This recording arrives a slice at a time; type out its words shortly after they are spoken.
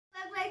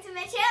to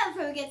my channel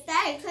before we get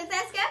started. Click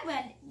that subscribe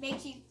button. Make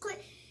sure you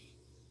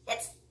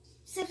hit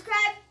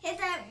subscribe, hit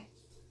that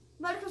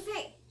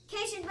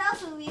notification bell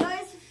so we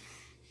always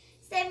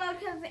stay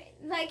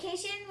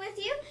notification with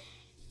you.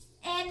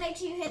 And make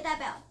sure you hit that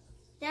bell.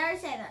 Did I already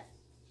say that?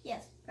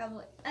 Yes,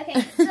 probably.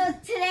 Okay, so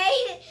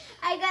today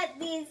I got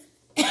these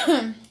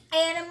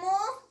animal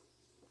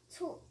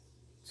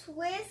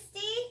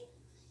Twisty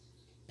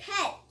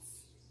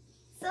Pets.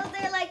 So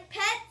they're like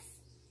pets,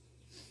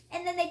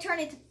 and then they turn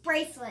into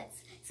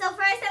bracelets. So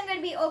first I'm going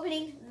to be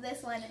opening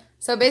this one.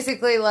 So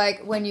basically,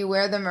 like, when you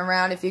wear them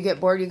around, if you get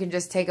bored, you can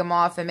just take them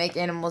off and make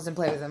animals and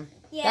play with them.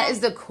 Yeah. That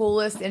is the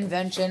coolest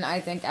invention, I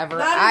think, ever.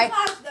 I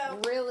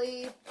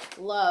really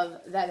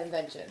love that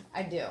invention.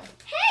 I do.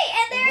 Hey,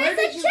 and there is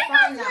a chicken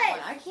find that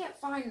one? I can't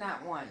find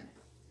that one.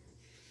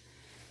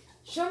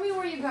 Show me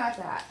where you got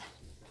that.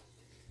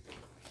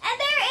 And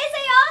there is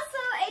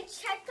also a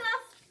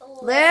checkoff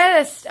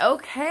list.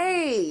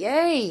 Okay,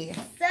 yay.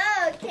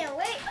 So, can't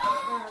wait.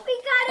 Oh,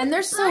 we got a And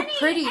they're so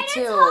pretty, and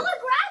too. It's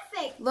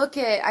holographic. Look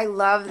it. I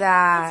love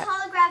that. It's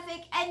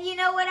holographic. And you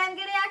know what I'm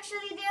going to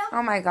actually do?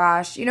 Oh, my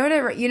gosh. You know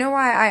what? You know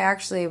why I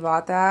actually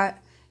bought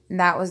that? And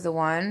that was the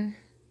one.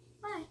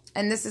 Why?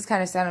 And this is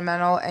kind of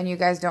sentimental, and you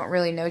guys don't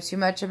really know too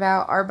much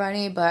about our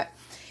bunny, but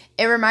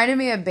it reminded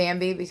me of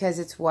Bambi because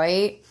it's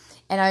white.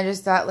 And I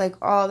just thought, like,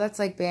 oh, that's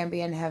like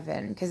Bambi in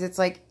heaven. Because it's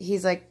like,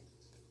 he's like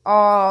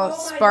all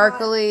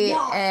sparkly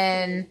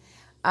and,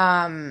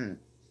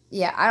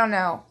 yeah, I don't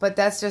know. But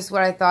that's just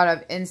what I thought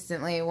of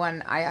instantly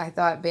when I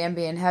thought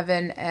Bambi in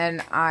heaven,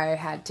 and I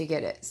had to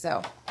get it.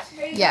 So,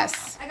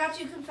 yes. I got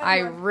you confetti. I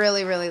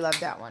really, really love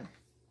that one.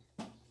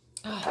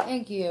 Oh,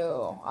 thank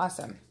you.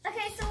 Awesome.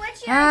 Okay, so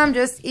what's your... I'm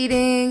just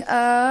eating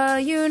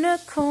a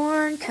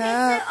unicorn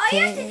cupcake. So all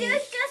you have to do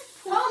is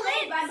just pull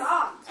it. By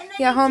mom.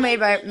 Yeah, homemade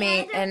by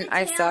me, and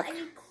I suck. And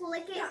you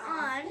click it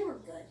on. They were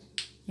good.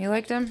 You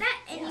liked them?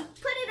 That, and you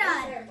put it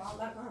on.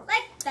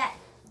 Like that.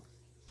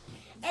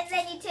 And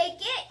then you take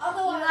it, you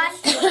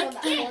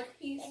unclick it,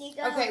 and you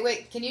go. Okay,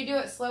 wait. Can you do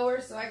it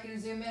slower so I can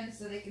zoom in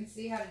so they can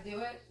see how to do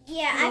it?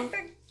 Yeah,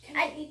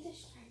 I eat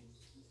this.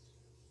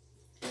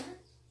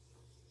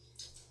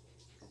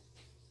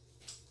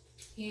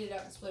 Heat it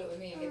up and split it with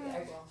me and get the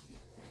egg roll.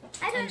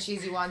 And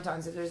cheesy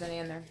wontons if there's any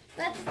in there.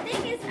 But the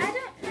thing is, I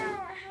don't know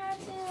how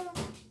to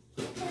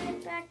put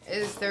it back.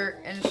 Is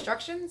there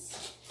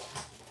instructions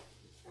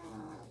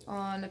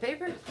on the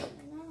paper?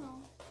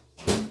 No.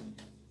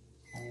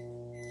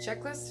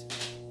 Checklist?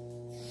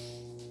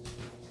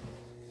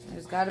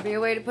 There's got to be a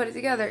way to put it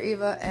together,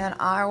 Eva. And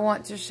I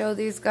want to show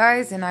these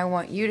guys, and I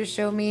want you to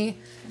show me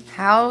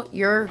how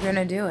you're going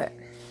to do it.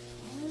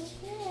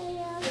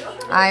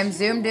 I'm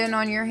zoomed in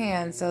on your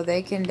hand, so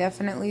they can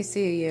definitely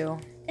see you.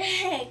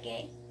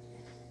 Okay.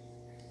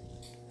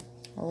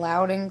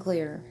 Loud and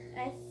clear.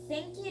 I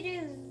think you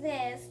do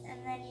this,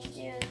 and then you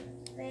do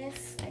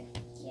this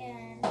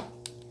again.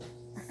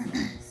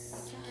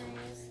 Sorry,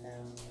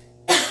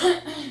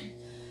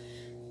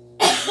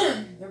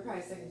 They're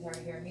probably sick and tired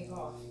of hearing me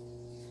cough.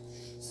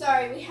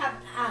 Sorry, we have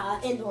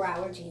indoor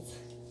allergies.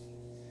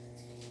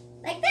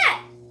 Like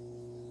that.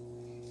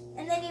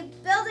 And then you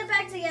build it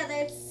back together.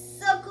 It's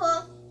so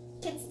cool.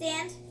 Can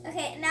stand.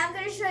 Okay, now I'm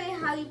going to show you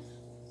how you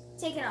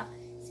take it off.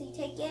 So you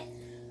take it,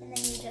 and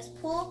then you just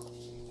pull.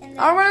 And then,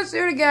 I want to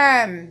do it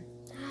again.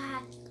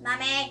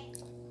 Mommy.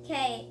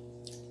 Okay.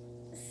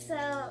 So.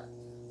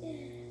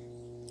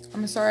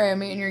 I'm sorry,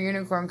 I'm eating your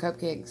unicorn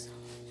cupcakes.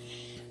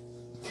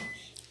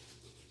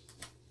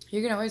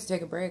 You can always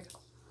take a break.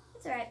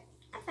 It's alright.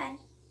 I'm fine.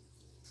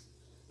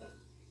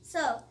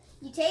 So,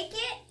 you take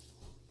it.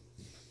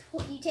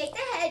 You take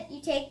the head. You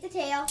take the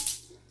tail.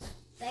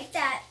 Like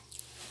that.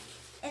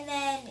 And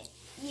then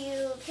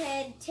you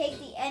can take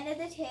the end of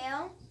the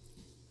tail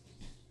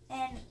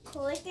and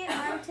click it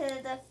onto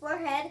the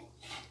forehead.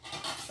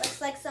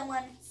 Looks like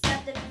someone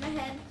stabbed him in the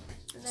head.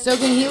 So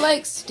can he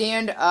like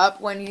stand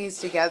up when he's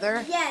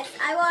together? Yes,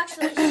 I will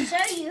actually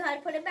show you how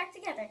to put it back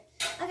together.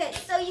 Okay,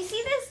 so you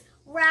see this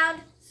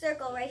round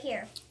circle right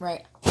here.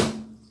 Right.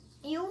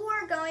 You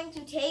are going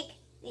to take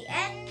the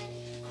end,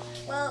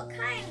 well,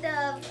 kind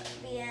of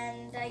the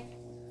end,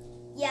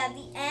 yeah,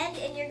 the end,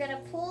 and you're going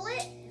to pull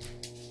it.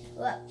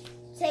 Look,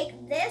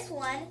 take this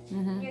one,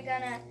 and you're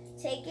going to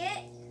take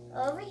it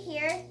over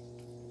here.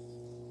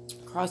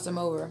 Cross them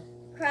over.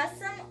 Cross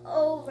them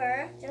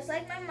over, just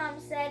like my mom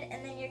said,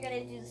 and then you're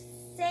going to do the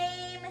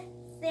same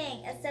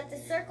thing, except the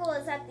circle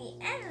is at the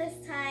end this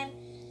time.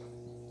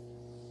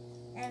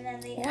 And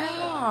then the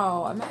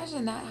wow,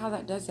 imagine that, how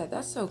that does that.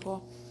 That's so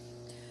cool.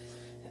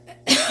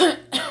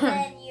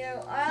 And you're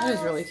all that is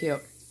really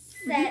cute.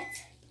 Set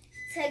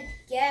to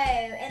go.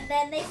 And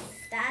then they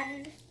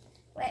stand.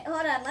 Wait,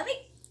 hold on, let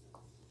me.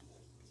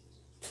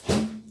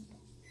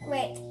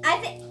 Wait, I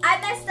think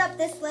I messed up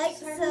this leg.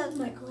 Sorry, so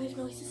microwave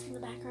noises in the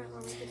background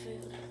while making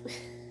food.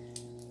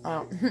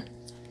 Oh.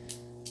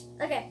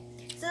 Okay,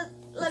 so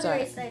let me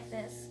restart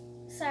this.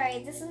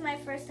 Sorry, this is my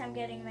first time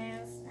getting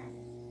those.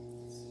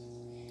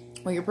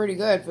 Well, you're pretty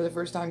good for the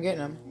first time getting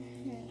them.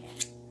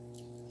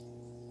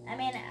 I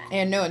mean,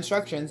 And no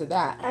instructions at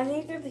that. I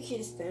think they're the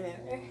cutest thing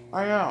ever.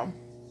 I know.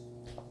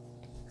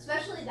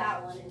 Especially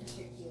that one in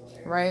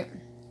particular. Right?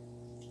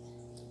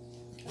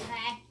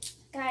 Okay.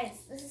 Guys,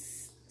 this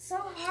is so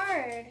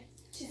hard.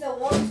 She's a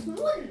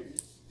one.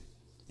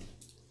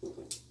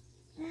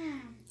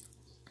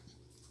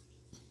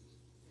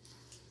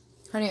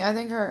 Honey, I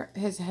think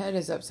his head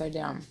is upside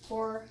down.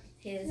 For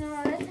his.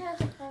 No, that's how it's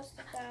supposed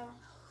to go.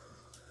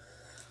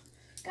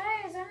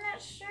 Guys, I'm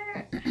not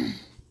sure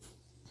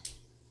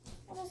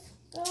how this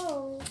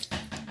goes.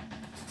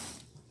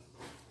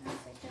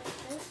 If it goes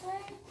this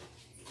way,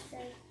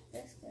 then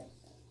this goes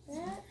like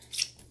that.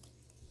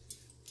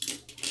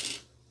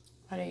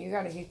 Honey, you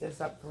gotta heat this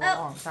up for a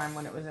long time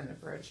when it was in the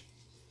fridge.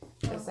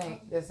 This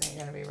ain't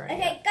gonna be ready.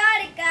 Okay,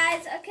 got it,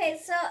 guys. Okay,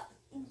 so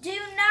do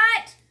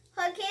not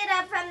hook it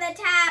up from the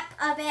top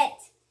of it.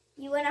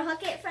 You want to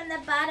hook it from the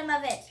bottom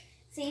of it.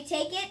 So you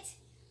take it,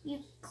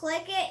 you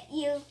click it,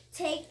 you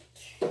take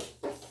the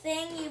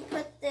thing, you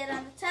put it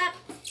on the top,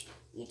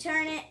 you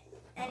turn it,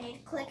 and you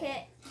click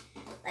it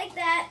like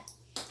that,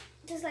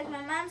 just like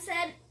my mom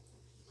said,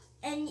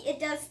 and it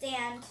does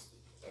stand.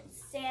 It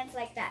stands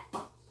like that.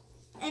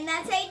 And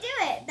that's how you do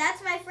it.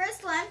 That's my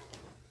first one.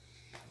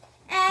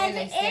 And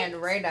they stand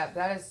right up.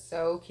 That is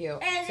so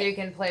cute. So you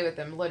can play with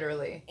them,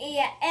 literally.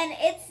 Yeah, and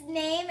its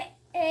name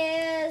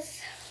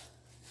is...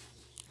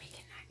 We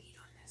cannot eat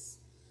on this.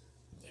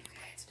 Yeah,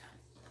 it's done.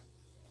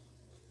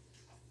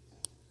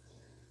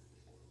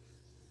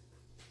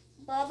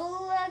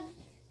 Bubble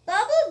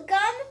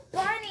Gum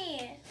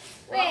Bunny.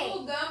 Wait.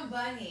 Bubble Gum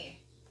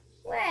Bunny.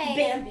 Wait.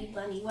 Bambi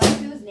Bunny. What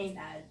if it was named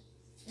that?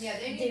 Yeah,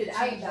 they need to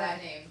change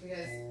that name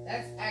because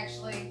that's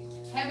actually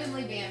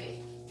Heavenly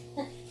Bambi.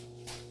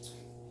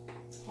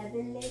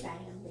 Heavenly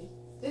Bambi.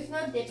 There's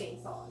no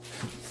dipping sauce.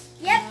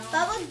 Yep, No.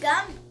 Bubble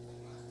Gum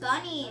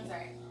Bunny. I'm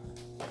sorry.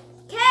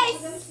 Okay,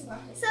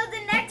 so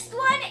the next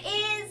one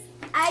is,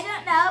 I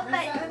don't know,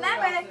 but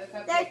remember,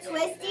 they're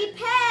Twisty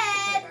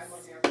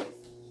Pets.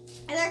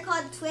 And they're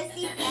called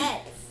Twisty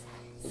Pets.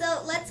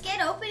 So let's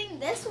get opening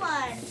this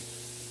one.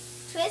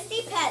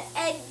 Twisty Pets.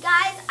 And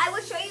guys, I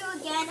will show you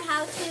again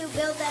how to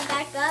build them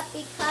back up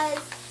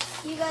because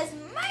you guys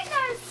might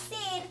not have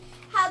seen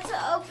how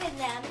to open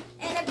them.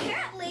 And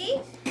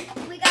apparently,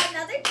 we got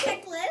another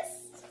checklist.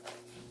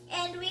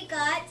 And we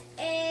got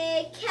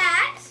a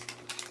cat.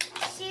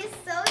 She's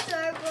so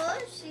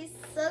adorable. She's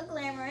so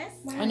glamorous.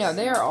 I know,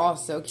 they are all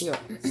so cute.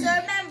 So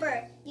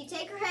remember, you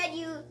take her head,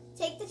 you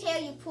take the tail,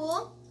 you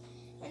pull.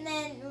 And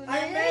then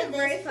remember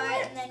this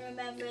part, and then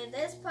remember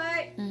this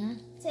part. Mm-hmm.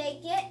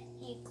 Take it,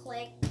 you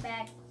click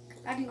back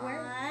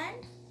on.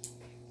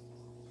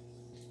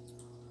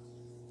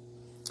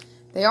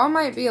 They all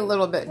might be a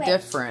little bit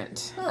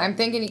different. Who? I'm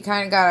thinking you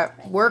kind of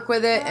got to work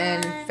with it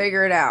and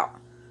figure it out.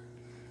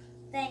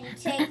 Then you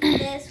take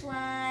this one,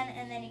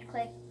 and then you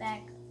click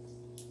back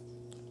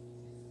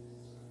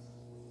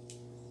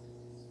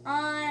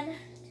on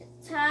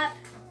to top,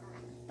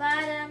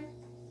 bottom,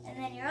 and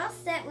then you're all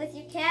set with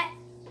your cat.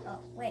 Oh,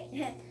 wait.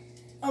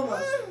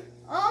 Almost.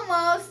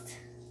 Almost.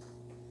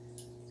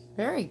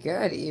 Very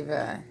good,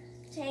 Eva.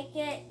 Take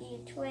it,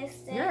 you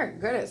twist it. You're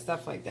good at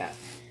stuff like that.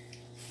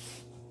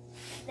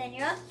 Then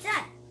you're all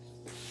done.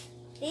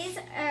 These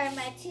are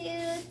my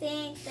 2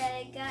 things that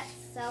I got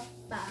so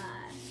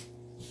far.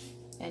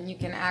 And you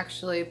can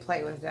actually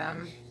play with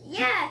them.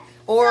 Yeah.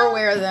 Or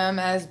wear them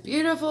as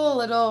beautiful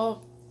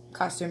little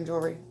costume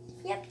jewelry.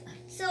 Yep.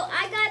 So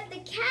I got the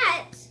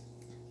cat.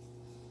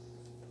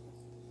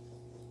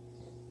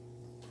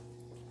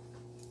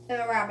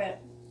 And a rabbit.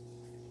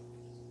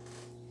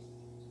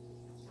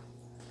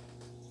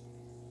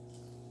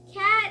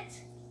 Cat.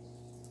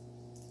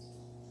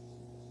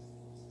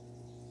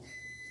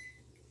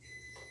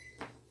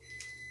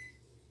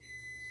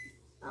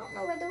 I don't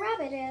know where the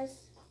rabbit is.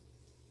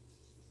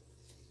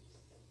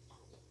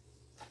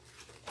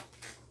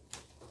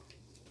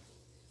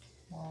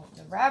 Well,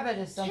 the rabbit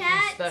is something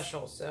Cat.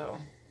 special, so.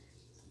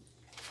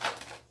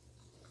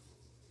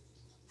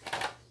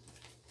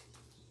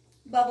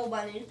 Bubble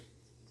Bunny.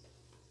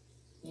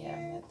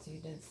 Yeah, that's what you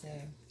did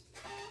say.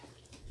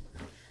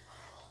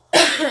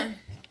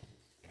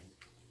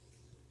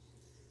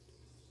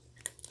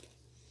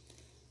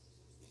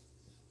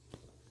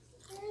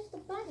 Where's the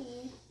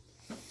bunny?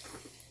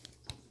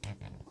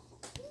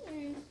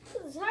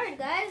 This is hard,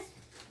 guys.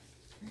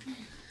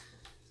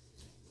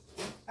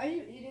 Are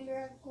you eating the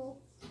apple?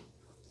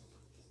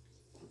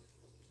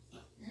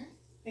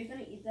 Are you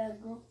gonna eat that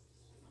apple?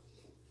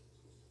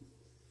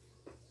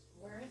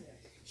 Where is it?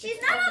 She's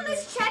not on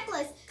this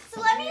checklist. So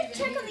let me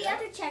check on the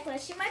other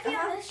checklist. She might be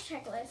on this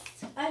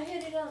checklist. I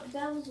hit it up.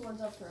 That was the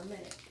ones up for a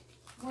minute.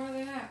 Where are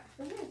they at?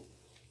 Okay.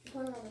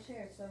 Put it on the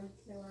chair, so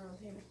they were on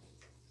the table.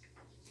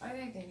 I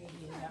think they need to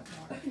heat it up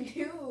more.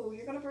 Ew,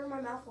 you're gonna burn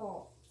my mouth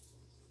off.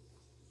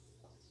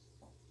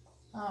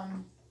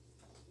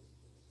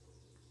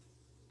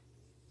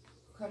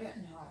 Cut it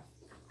in half.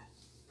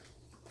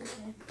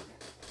 Okay.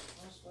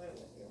 I'll split it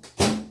with you.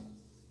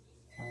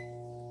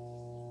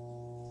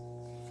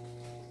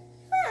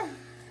 Oh,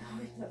 I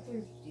thought there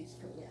was juice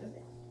coming out of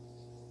it.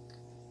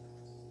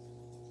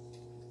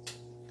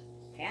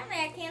 Apparently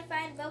I can't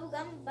find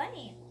Bubblegum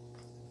Bunny.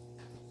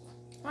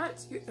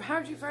 What?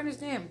 How did you find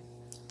his name?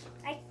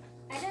 I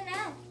don't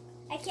know.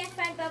 I can't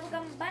find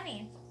Bubblegum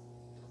Bunny.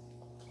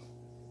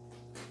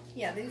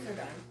 Yeah, these are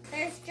done.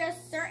 There's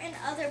just certain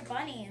other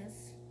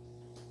bunnies.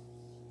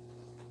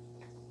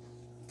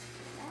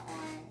 That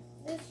one.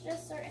 There's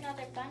just certain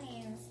other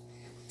bunnies.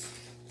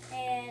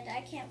 And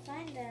I can't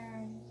find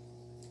them.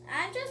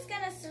 I'm just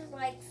gonna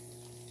like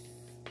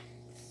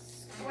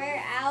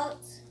square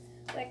out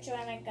which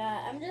one I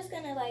got. I'm just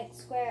gonna like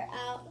square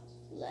out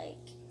like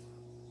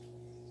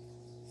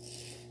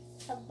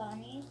a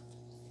bunny.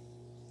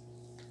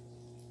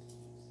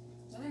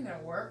 That ain't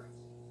gonna work.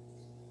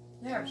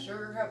 Yeah,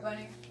 Sugar Cup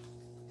Bunny.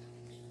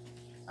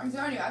 I'm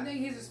telling you, I think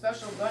he's a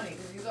special bunny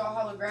because he's all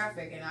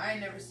holographic, and I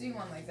ain't never seen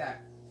one like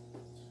that.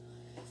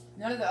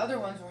 None of the other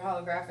ones were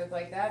holographic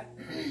like that.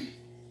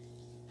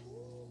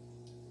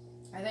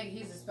 I think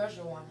he's a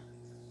special one.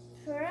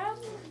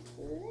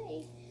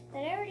 Probably. But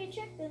I already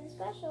checked the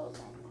special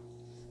one.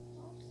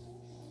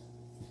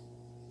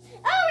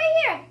 Oh, right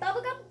here!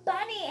 Bubblegum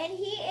Bunny, and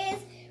he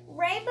is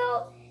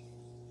Rainbow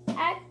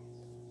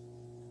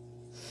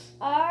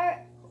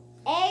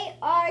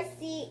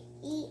RARCENCIE.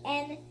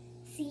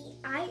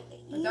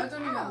 That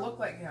doesn't even look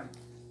like him.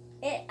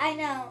 I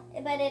know,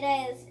 but it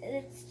is.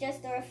 It's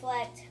just a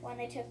reflect when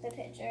they took the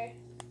picture.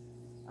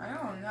 I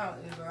don't know,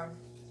 Eva.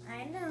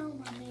 I know,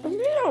 Mommy.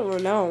 I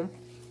don't know.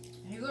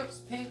 He looks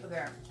pink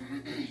there.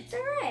 It's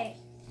alright.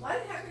 Why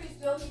the heck are you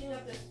still heating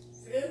up this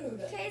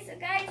food? Okay, so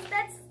guys,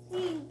 that's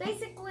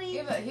basically.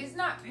 Eva, he's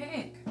not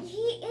pink.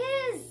 He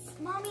is,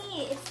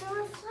 Mommy. It's the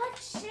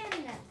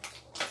reflection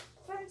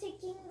from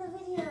taking the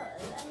video.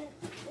 I mean,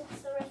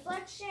 it's the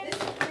reflection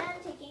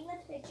and taking the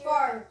picture.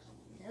 Far.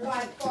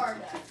 Far.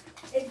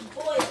 It's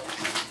boiling.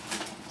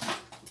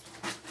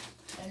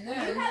 And You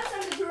then... have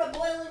something to a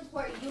boiling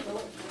point. You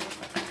go.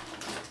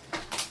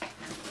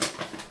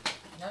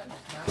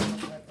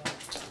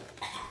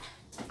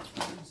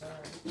 I'm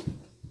sorry.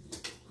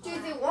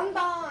 Choosing one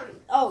bond.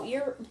 Oh,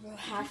 you're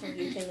half of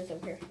your thing is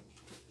over here.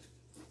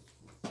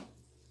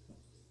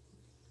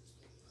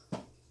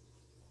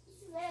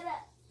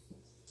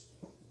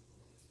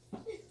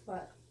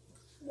 What?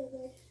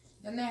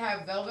 Then they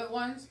have velvet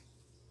ones.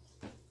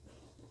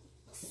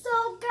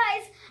 So,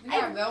 guys, They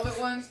have velvet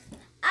ones.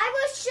 I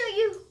will show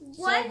you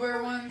one.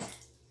 Silver ones.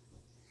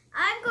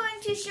 I'm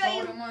going to show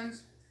you Golden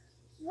ones.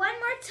 one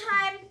more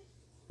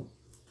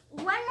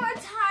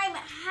time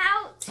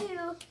how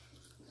to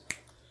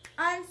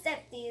unzip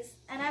these.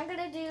 And I'm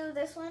going to do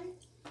this one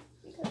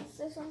because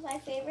this one's my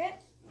favorite.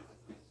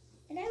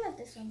 And I love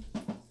this one.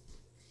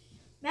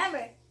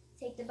 Remember,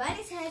 take the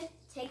bunny's head,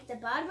 take the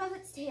bottom of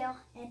its tail,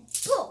 and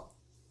pull.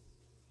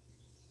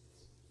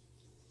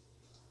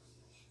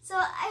 So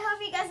I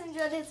hope you guys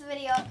enjoyed this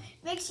video.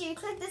 Make sure you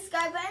click the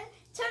subscribe button,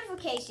 turn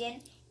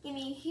notification, give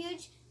me a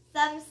huge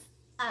thumbs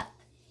up.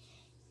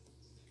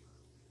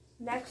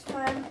 Next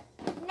time,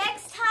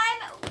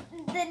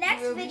 The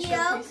next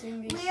video,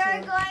 we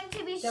are going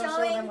to be Don't show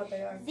showing them what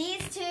they are.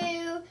 these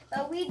two,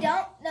 but we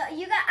don't know.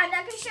 I'm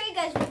not going to show you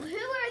guys